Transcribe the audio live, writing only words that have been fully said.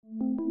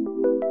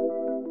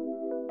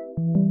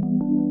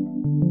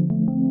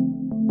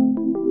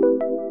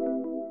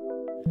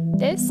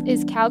This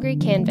is Calgary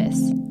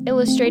Canvas,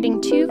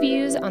 illustrating two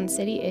views on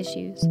city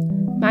issues.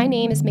 My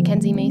name is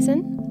Mackenzie Mason.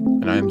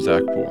 And I am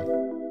Zach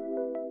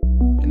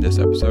Poole. In this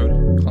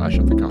episode, Clash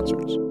at the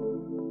Concerts.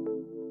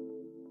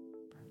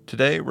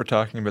 Today, we're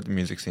talking about the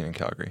music scene in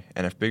Calgary,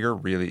 and if bigger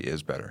really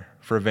is better.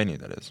 For a venue,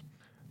 that is.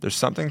 There's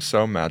something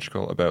so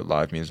magical about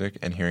live music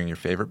and hearing your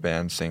favorite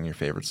band sing your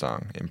favorite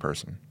song in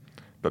person.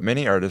 But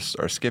many artists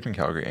are skipping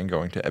Calgary and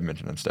going to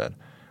Edmonton instead,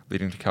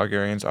 leading to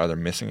Calgarians either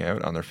missing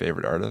out on their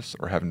favorite artists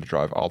or having to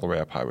drive all the way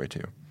up Highway 2.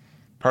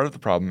 Part of the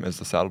problem is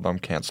the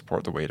Saddledome can't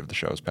support the weight of the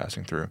shows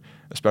passing through,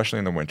 especially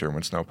in the winter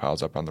when snow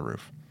piles up on the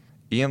roof.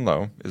 Ian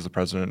Lowe is the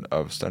president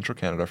of Central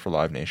Canada for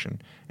Live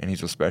Nation, and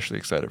he's especially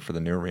excited for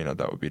the new arena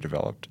that will be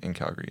developed in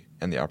Calgary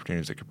and the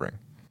opportunities it could bring.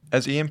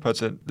 As Ian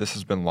puts it, this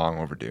has been long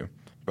overdue,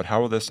 but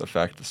how will this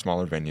affect the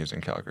smaller venues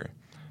in Calgary?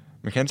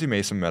 Mackenzie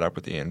Mason met up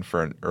with Ian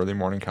for an early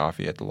morning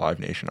coffee at the Live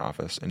Nation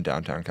office in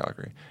downtown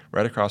Calgary,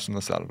 right across from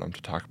the Saddledome,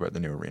 to talk about the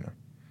new arena.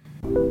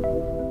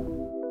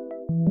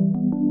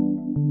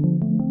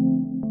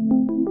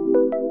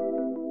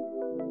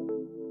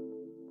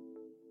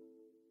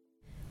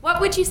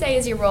 What would you say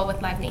is your role with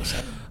Live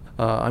Nation?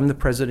 I'm the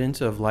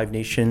president of Live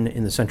Nation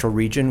in the Central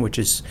Region, which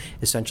is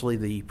essentially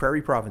the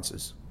Prairie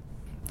Provinces.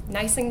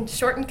 Nice and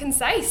short and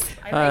concise.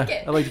 I like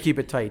it. I like to keep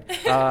it tight.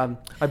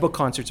 I book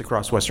concerts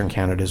across Western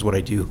Canada is what I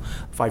do.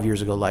 5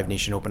 years ago, Live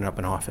Nation opened up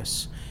an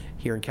office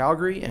here in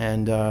Calgary,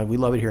 and we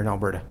love it here in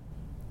Alberta.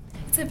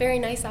 It's a very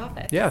nice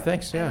office. Yeah,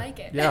 thanks. Yeah. I like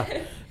it.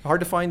 Yeah.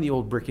 Hard to find the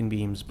old brick and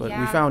beams, but yeah,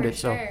 we found for it.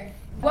 Sure. So,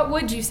 what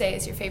would you say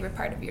is your favorite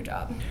part of your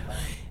job?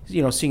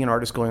 you know, seeing an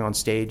artist going on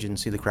stage and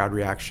see the crowd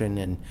reaction,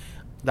 and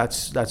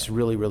that's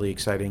really, really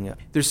exciting.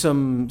 There's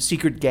some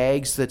secret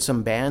gags that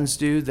some bands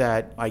do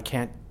that I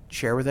can't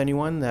share with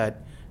anyone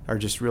that are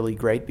just really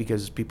great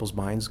because people's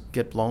minds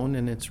get blown,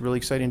 and it's really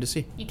exciting to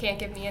see. You can't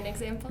give me an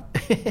example?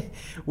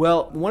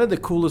 Well, one of the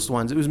coolest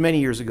ones, it was many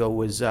years ago,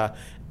 was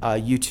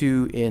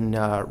U2 in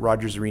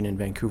Rogers Arena in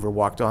Vancouver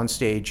walked on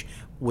stage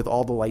with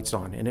all the lights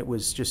on, and it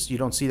was just, you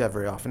don't see that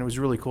very often. It was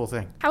a really cool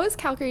thing. How is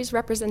Calgary's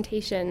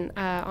representation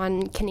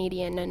on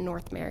Canadian and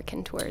North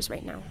American tours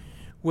right now?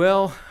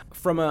 Well,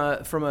 from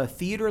a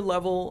theater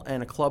level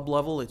and a club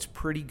level, it's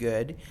pretty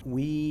good.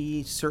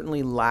 We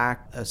certainly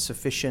lack a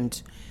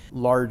sufficient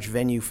large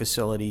venue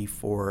facility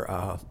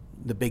for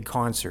the big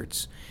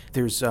concerts.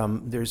 There's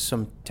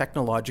some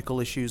technological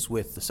issues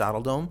with the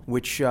Saddledome,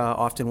 which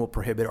often will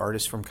prohibit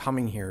artists from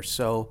coming here.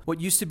 So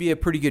what used to be a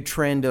pretty good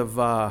trend of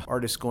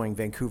artists going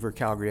Vancouver,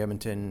 Calgary,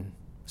 Edmonton,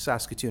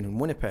 Saskatoon, and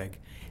Winnipeg,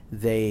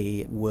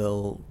 they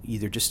will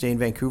either just stay in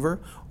Vancouver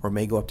or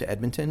may go up to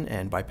Edmonton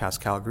and bypass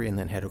Calgary and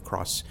then head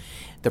across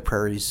the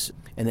prairies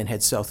and then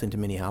head south into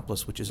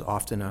Minneapolis, which is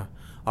often a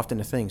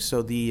thing.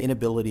 So the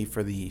inability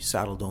for the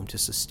Saddledome to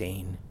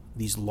sustain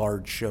these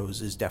large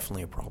shows is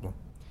definitely a problem.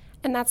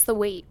 And that's the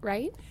weight,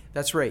 right?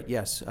 That's right,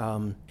 yes.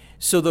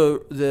 So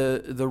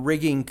the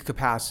rigging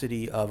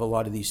capacity of a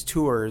lot of these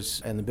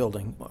tours and the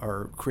building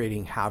are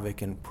creating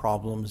havoc and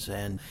problems,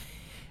 and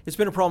it's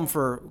been a problem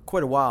for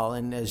quite a while,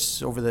 and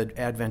as over the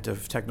advent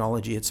of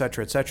technology, et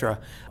cetera,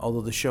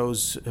 although the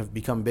shows have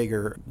become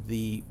bigger,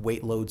 the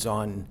weight loads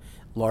on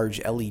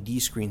large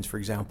LED screens, for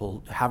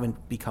example,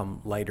 haven't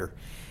become lighter.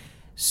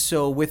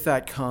 So with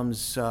that comes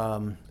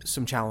some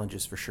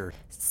challenges for sure.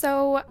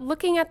 So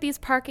looking at these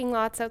parking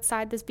lots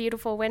outside this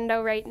beautiful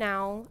window right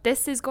now,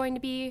 this is going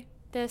to be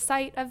the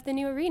site of the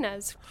new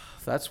arenas.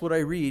 That's what I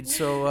read.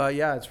 So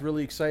yeah, it's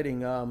really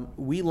exciting.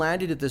 We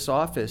landed at this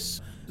office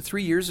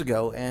 3 years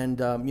ago, and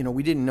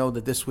we didn't know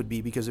that this would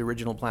be, because the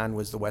original plan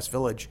was the West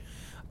Village,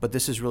 but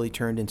this has really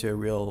turned into a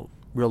real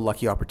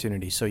lucky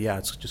opportunity. So yeah,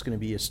 it's just going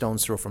to be a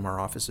stone's throw from our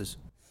offices.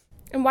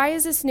 And why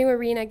is this new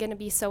arena going to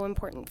be so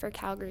important for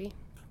Calgary?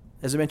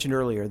 As I mentioned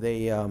earlier,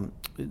 the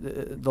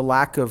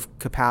lack of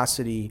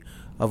capacity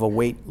of a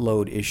weight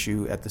load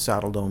issue at the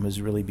Saddledome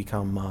has really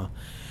become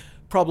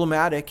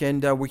problematic,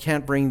 and we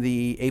can't bring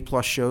the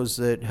A-plus shows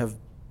that have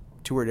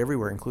toured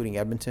everywhere, including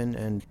Edmonton.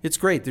 And it's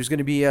great. There's going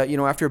to be,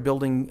 after a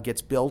building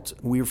gets built,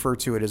 we refer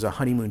to it as a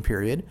honeymoon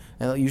period,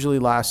 and it usually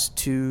lasts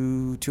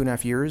two and a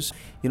half years.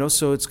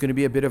 So it's going to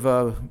be a bit of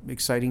a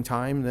exciting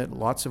time that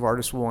lots of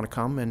artists will want to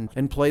come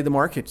and play the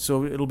market.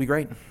 So it'll be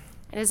great.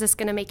 And is this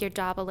going to make your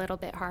job a little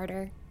bit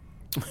harder?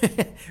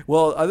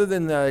 Well, other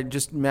than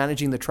just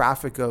managing the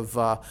traffic of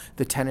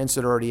the tenants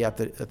that are already at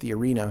the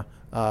arena,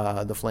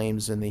 the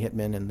Flames and the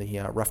Hitmen and the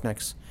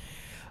Roughnecks,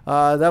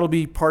 that'll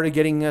be part of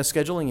getting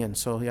scheduling in.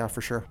 So yeah,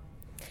 for sure.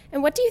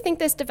 And what do you think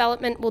this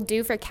development will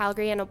do for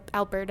Calgary and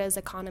Alberta's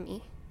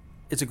economy?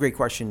 It's a great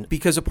question,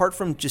 because apart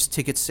from just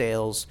ticket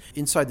sales,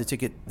 inside the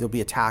ticket there'll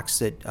be a tax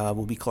that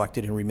will be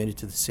collected and remitted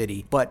to the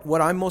city. But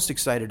what I'm most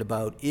excited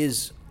about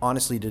is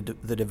honestly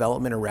the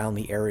development around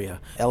the area.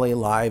 LA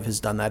Live has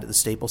done that at the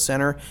Staples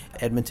Center.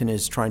 Edmonton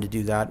is trying to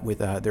do that with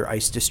their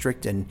ICE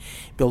district and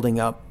building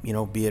up,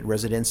 be it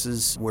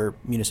residences where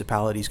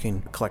municipalities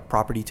can collect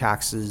property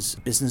taxes.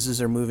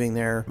 Businesses are moving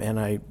there, and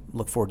I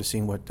look forward to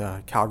seeing what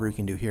Calgary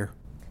can do here.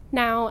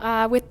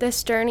 Now, with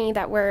this journey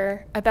that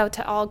we're about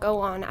to all go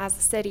on as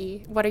a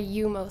city, what are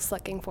you most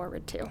looking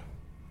forward to?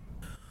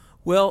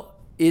 Well,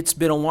 It's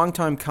been a long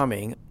time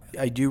coming.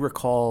 I do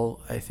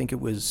recall, I think it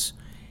was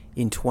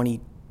in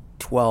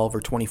 2012 or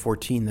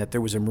 2014, that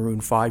there was a Maroon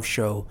 5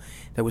 show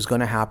that was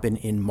going to happen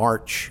in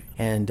March.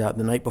 And the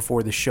night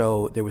before the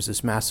show, there was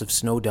this massive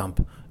snow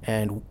dump,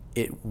 and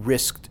it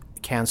risked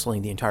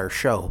canceling the entire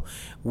show,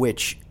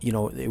 which,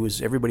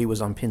 everybody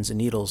was on pins and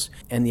needles.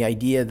 And the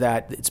idea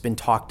that it's been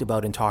talked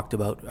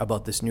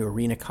about this new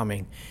arena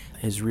coming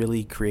has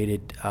really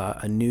created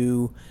a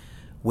new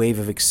wave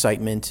of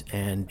excitement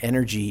and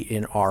energy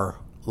in our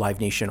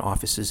Live Nation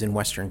offices in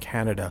Western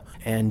Canada.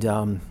 And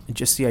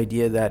just the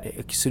idea that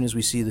as soon as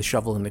we see the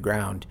shovel in the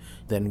ground,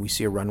 then we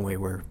see a runway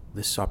where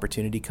this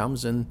opportunity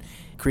comes and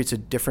creates a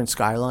different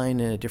skyline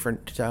and a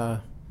different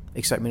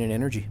excitement and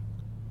energy.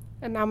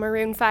 And now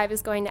Maroon 5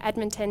 is going to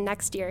Edmonton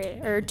next year,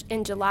 or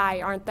in July,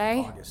 aren't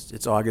they? August.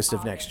 It's August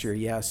of next year,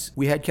 yes.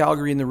 We had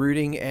Calgary in the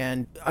routing,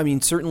 and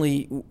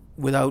certainly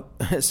without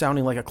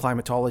sounding like a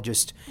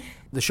climatologist,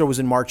 the show was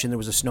in March and there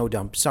was a snow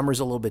dump.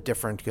 Summer's a little bit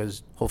different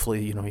because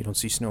hopefully, you don't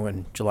see snow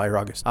in July or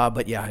August.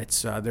 But yeah,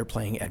 it's they're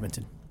playing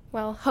Edmonton.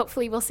 Well,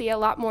 hopefully we'll see a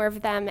lot more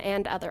of them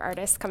and other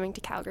artists coming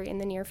to Calgary in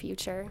the near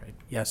future. Right.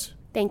 Yes.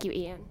 Thank you,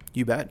 Ian.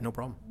 You bet, no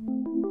problem.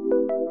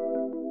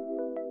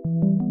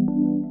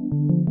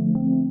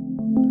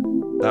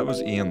 That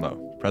was Ian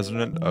Lowe,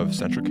 president of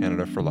Central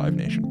Canada for Live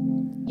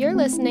Nation. You're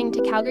listening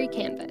to Calgary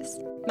Canvas.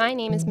 My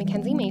name is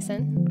Mackenzie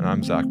Mason. And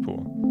I'm Zach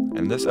Poole. And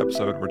in this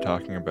episode, we're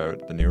talking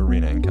about the new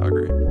arena in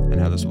Calgary and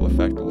how this will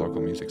affect the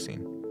local music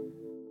scene.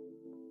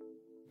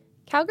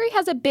 Calgary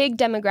has a big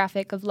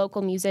demographic of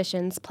local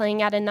musicians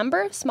playing at a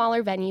number of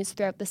smaller venues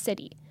throughout the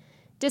city.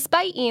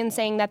 Despite Ian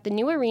saying that the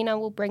new arena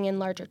will bring in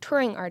larger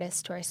touring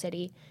artists to our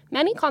city,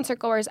 many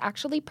concertgoers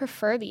actually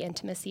prefer the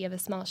intimacy of a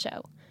small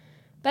show.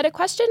 But a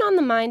question on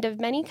the mind of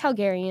many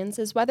Calgarians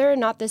is whether or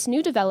not this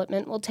new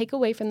development will take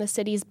away from the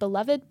city's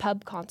beloved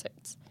pub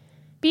concerts.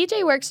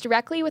 BJ works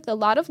directly with a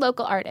lot of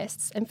local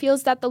artists and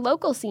feels that the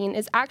local scene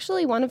is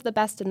actually one of the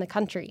best in the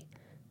country.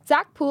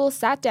 Zach Poole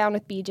sat down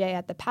with BJ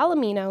at the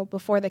Palomino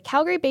before the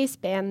Calgary-based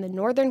band The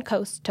Northern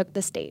Coast took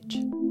the stage.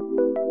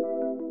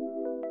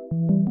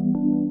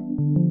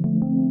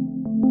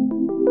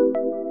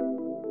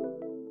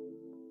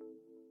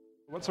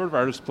 What sort of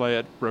artists play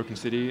at Broken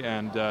City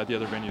and the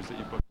other venues that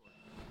you book?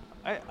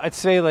 I'd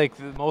say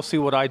mostly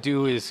what I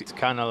do is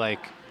kind of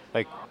like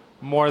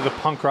more of the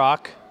punk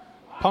rock,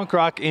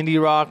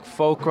 indie rock,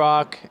 folk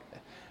rock,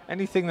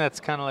 anything that's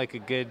kind of like a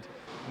good,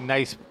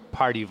 nice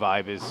party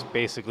vibe is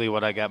basically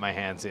what I got my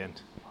hands in.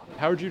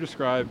 How would you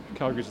describe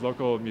Calgary's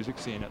local music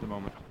scene at the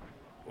moment?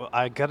 Well,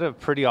 I got a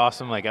pretty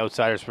awesome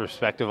outsider's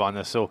perspective on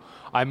this. So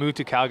I moved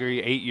to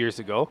Calgary 8 years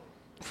ago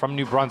from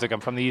New Brunswick.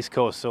 I'm from the East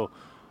Coast. So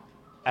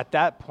at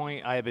that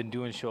point, I had been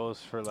doing shows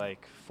for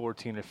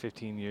 14 or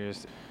 15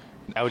 years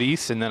out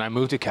east, and then I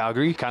moved to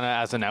Calgary kind of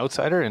as an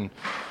outsider. And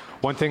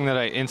one thing that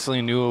I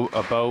instantly knew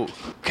about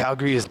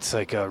Calgary is it's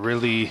a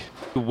really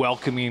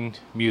welcoming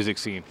music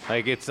scene.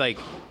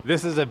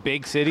 This is a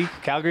big city.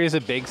 Calgary is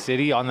a big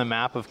city on the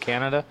map of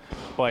Canada,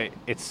 but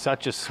it's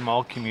such a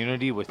small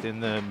community within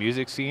the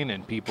music scene,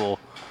 and people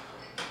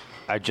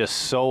are just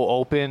so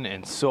open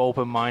and so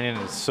open-minded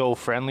and so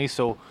friendly.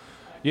 So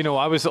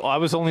I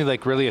was only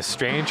really a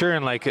stranger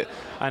and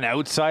an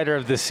outsider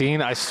of the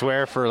scene, I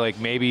swear, for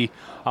maybe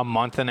a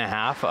month and a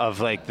half of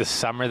the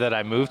summer that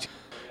I moved.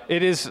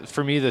 It is,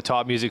 for me, the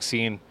top music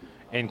scene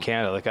in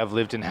Canada. I've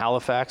lived in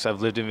Halifax, I've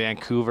lived in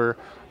Vancouver,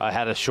 I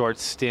had a short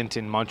stint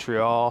in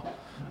Montreal.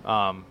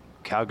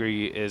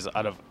 Calgary is,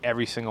 out of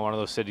every single one of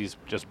those cities,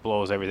 just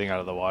blows everything out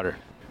of the water.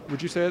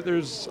 Would you say that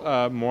there's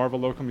more of a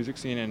local music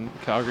scene in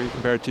Calgary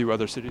compared to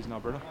other cities in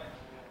Alberta?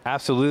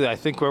 Absolutely. I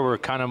think where we're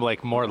kind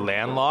of more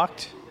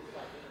landlocked.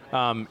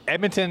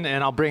 Edmonton,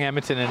 and I'll bring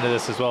Edmonton into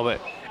this as well, but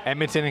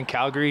Edmonton and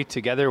Calgary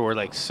together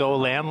were so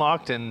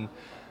landlocked, and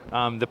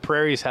the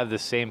prairies have the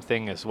same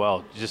thing as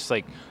well. Just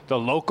the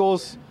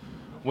locals,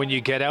 when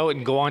you get out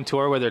and go on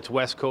tour, whether it's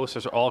West Coast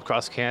or all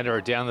across Canada or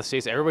down the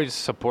States, everybody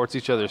just supports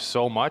each other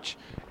so much,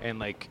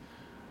 and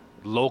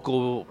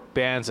local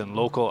bands and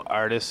local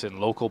artists and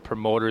local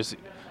promoters,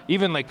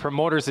 even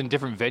promoters and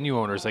different venue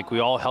owners, we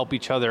all help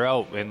each other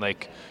out. And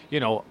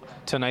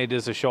tonight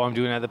is a show I'm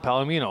doing at the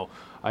Palomino.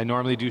 I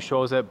normally do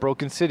shows at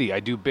Broken City. I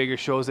do bigger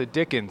shows at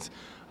Dickens.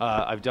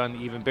 I've done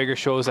even bigger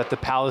shows at the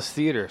Palace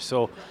Theatre.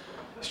 So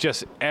it's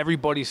just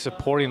everybody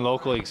supporting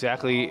local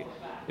exactly.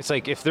 It's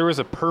if there was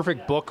a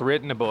perfect book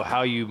written about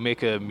how you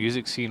make a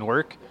music scene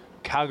work,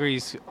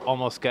 Calgary's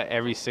almost got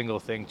every single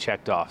thing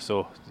checked off.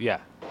 So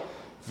yeah,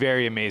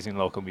 very amazing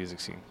local music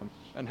scene.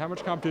 And how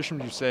much competition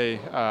would you say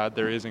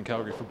there is in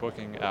Calgary for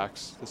booking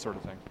acts, this sort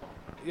of thing?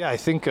 Yeah, I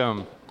think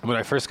when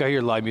I first got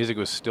here, live music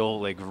was still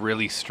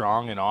really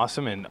strong and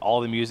awesome, and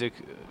all the music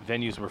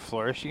venues were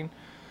flourishing.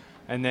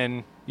 And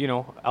then,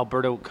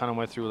 Alberta kind of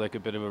went through a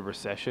bit of a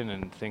recession,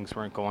 and things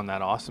weren't going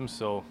that awesome.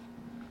 So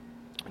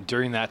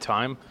during that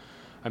time,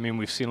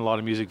 we've seen a lot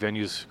of music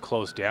venues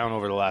close down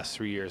over the last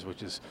 3 years,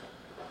 which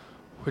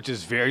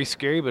is very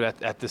scary.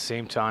 But at the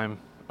same time,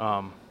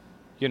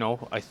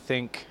 I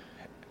think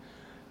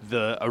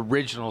the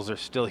originals are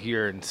still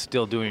here and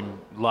still doing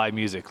live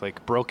music.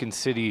 Like Broken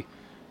City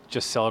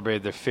just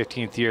celebrated their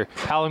 15th year.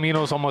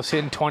 Palomino's almost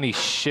hitting 20.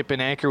 Ship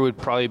and Anchor would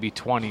probably be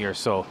 20 or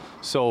so.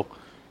 So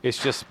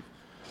it's just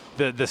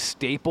the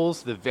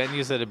staples, the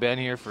venues that have been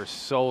here for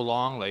so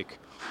long, like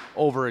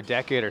over a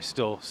decade, are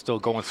still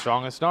going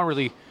strong. It's not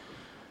really,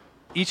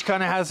 each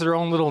kind of has their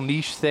own little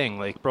niche thing.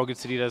 Like Broken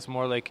City does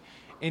more like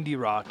indie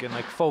rock and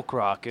like folk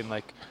rock and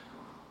like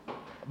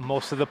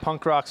most of the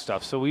punk rock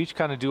stuff. So we each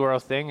kind of do our own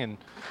thing, and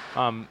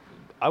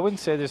I wouldn't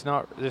say it's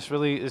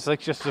like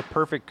just the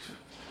perfect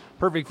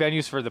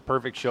venues for the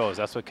perfect shows.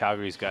 That's what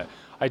Calgary's got.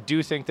 I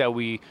do think that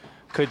we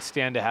could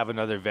stand to have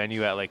another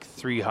venue at like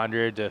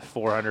 300 to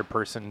 400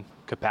 person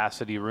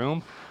capacity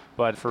room,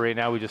 but for right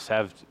now we just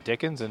have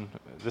Dickens, and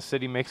the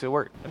city makes it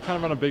work. And kind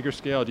of on a bigger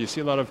scale, do you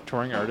see a lot of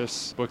touring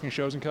artists booking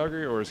shows in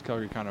Calgary, or is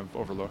Calgary kind of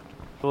overlooked?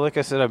 Well, like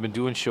I said, I've been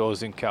doing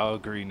shows in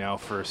Calgary now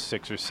for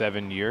 6 or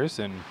 7 years,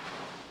 and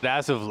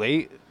as of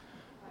late,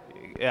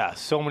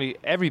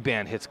 every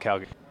band hits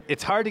Calgary.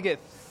 It's hard to get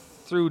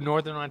through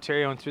Northern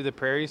Ontario and through the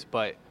prairies,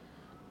 but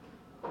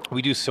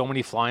we do so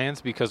many fly-ins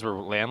because we're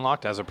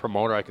landlocked. As a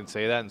promoter, I can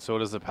say that, and so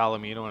does the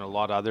Palomino and a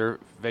lot of other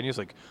venues.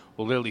 Like,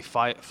 we'll literally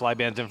fly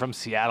bands in from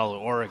Seattle or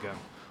Oregon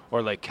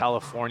or like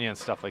California and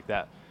stuff like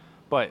that.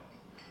 But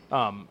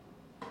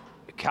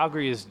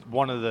Calgary is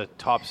one of the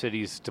top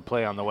cities to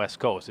play on the West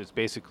Coast. It's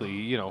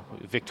basically,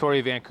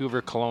 Victoria,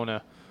 Vancouver,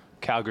 Kelowna,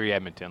 Calgary,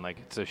 Edmonton. Like,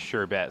 it's a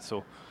sure bet.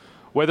 So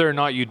whether or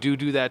not you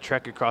do that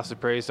trek across the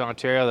prairies to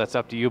Ontario, that's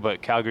up to you.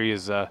 But Calgary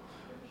is,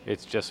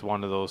 it's just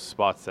one of those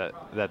spots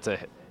that's a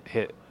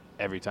hit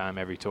every time,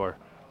 every tour.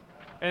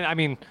 And I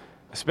mean,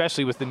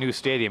 especially with the new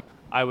stadium,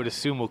 I would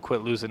assume we'll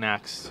quit losing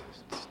acts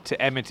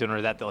to Edmonton,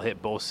 or that they'll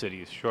hit both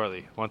cities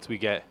shortly once we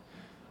get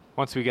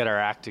our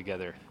act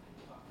together.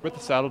 With the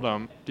Saddle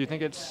Dome, do you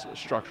think it's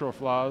structural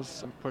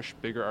flaws and push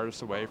bigger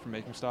artists away from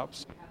making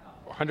stops?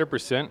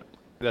 100%.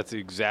 That's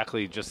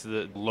exactly just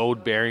the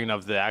load bearing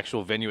of the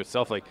actual venue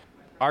itself. Like,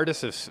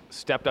 artists have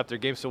stepped up their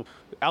game, so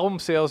album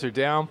sales are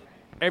down,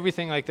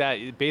 everything like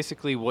that.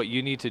 Basically, what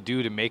you need to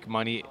do to make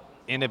money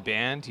in a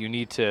band, you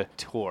need to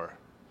tour.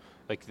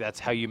 Like, that's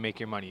how you make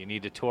your money. You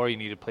need to tour, you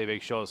need to play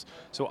big shows.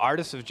 So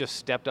artists have just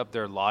stepped up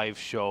their live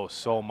show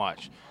so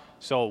much.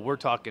 So we're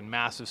talking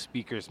massive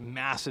speakers,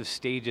 massive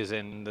stages,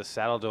 and the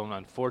Saddle Dome,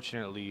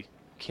 unfortunately,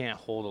 can't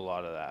hold a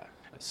lot of that.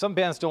 Some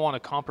bands don't want to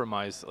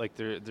compromise like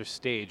their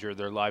stage or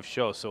their live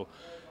show, so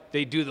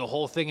they do the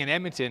whole thing in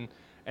Edmonton,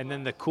 and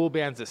then the cool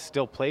bands that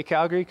still play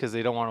Calgary, because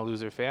they don't want to lose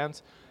their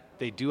fans,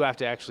 they do have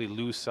to actually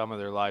lose some of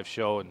their live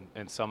show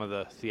and some of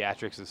the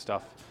theatrics and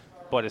stuff,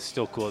 but it's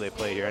still cool they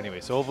play here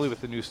anyway. So hopefully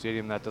with the new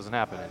stadium that doesn't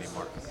happen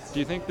anymore. Do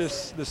you think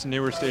this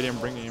newer stadium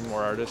bringing in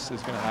more artists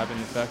is going to have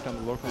any effect on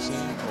the local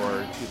scene, or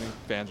do you think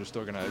fans are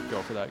still going to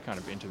go for that kind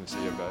of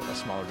intimacy of a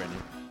smaller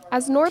venue?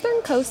 As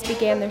Northern Coast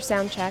began their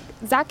sound check,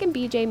 Zach and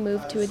BJ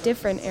moved to a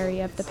different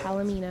area of the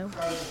Palomino.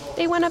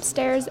 They went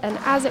upstairs, and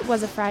as it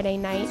was a Friday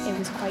night, it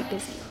was quite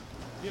busy.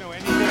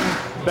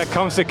 Anything that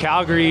comes to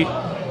Calgary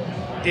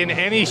in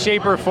any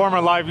shape or form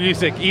of live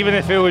music, even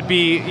if it would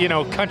be,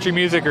 country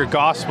music or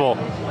gospel,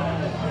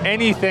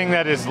 anything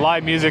that is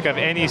live music of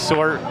any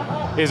sort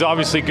is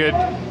obviously good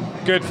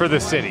for the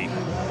city.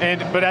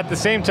 But at the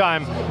same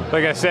time,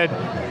 like I said,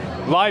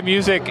 live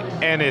music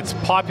and its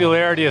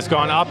popularity has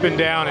gone up and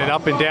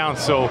down,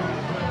 so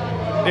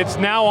it's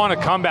now on a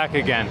comeback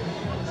again.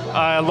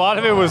 A lot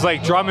of it was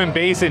like drum and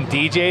bass and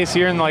DJs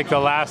here in like the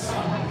last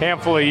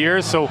handful of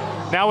years, so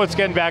now it's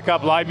getting back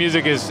up. Live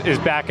music is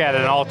back at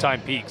an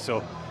all-time peak,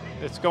 so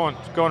it's going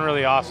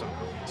really awesome.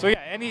 So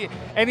yeah,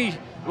 any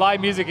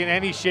live music in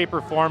any shape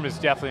or form is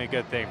definitely a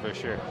good thing for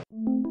sure.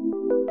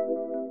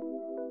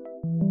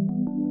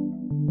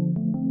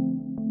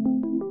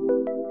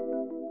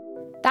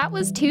 That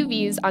was two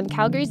views on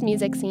Calgary's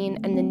music scene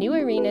and the new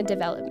arena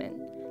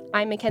development.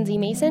 I'm Mackenzie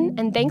Mason,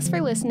 and thanks for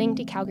listening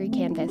to Calgary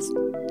Canvas.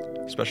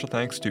 Special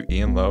thanks to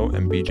Ian Lowe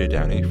and BJ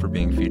Downey for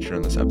being featured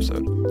in this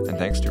episode, and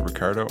thanks to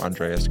Ricardo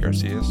Andreas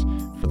Garcias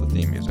for the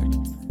theme music.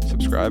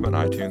 Subscribe on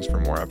iTunes for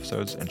more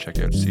episodes, and check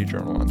out C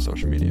Journal on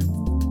social media.